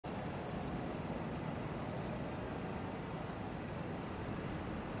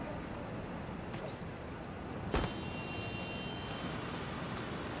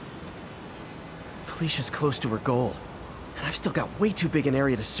Felicia's close to her goal, and I've still got way too big an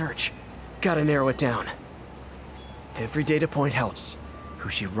area to search. Gotta narrow it down. Every data point helps. Who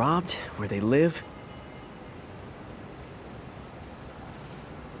she robbed, where they live.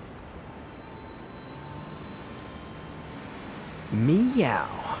 Meow.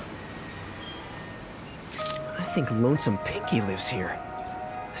 I think Lonesome Pinky lives here.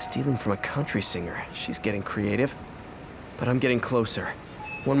 Stealing from a country singer. She's getting creative. But I'm getting closer.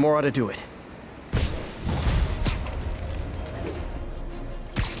 One more ought to do it.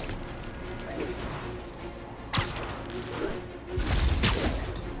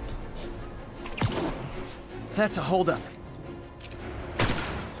 That's a holdup.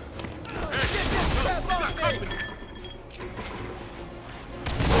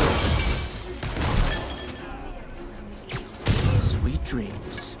 Sweet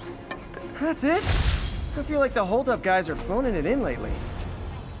dreams. That's it? I feel like the holdup guys are phoning it in lately.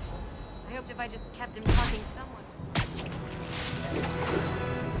 I hoped if I just kept him talking someone.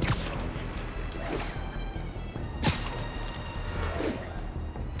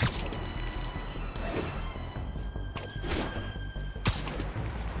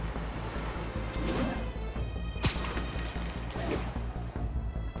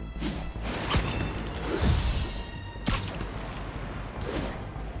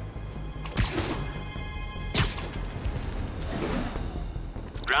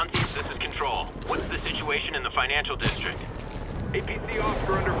 Ground team, this is Control. What's the situation in the financial district? APC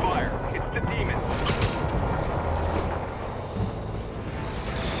officer under fire. It's the demons.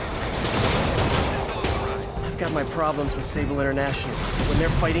 I've got my problems with Sable International. When they're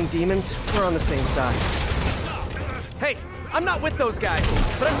fighting demons, we're on the same side. Hey, I'm not with those guys,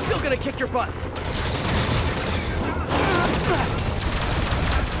 but I'm still gonna kick your butts.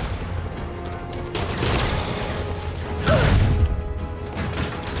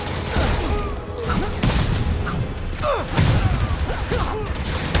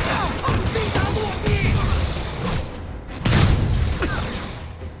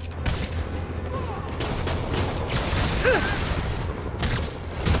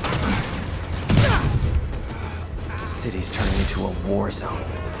 City's turning into a war zone.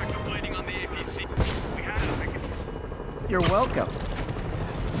 Fighting on the APC. We had it. You're welcome.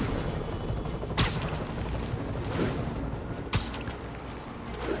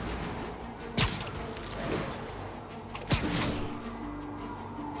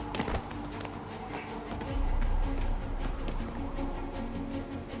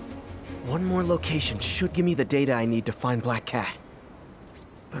 One more location should give me the data I need to find Black Cat.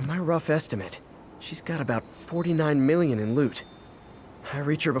 By my rough estimate, she's got about 49 million in loot. I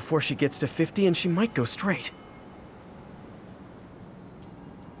reach her before she gets to 50 and she might go straight.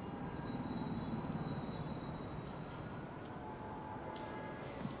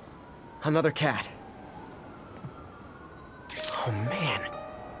 Another cat. Oh man,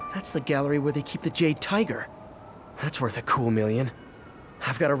 that's the gallery where they keep the Jade Tiger. That's worth a cool million.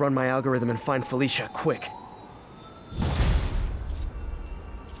 I've got to run my algorithm and find Felicia, quick.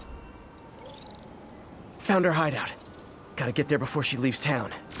 Found her hideout. Gotta get there before she leaves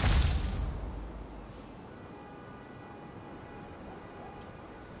town.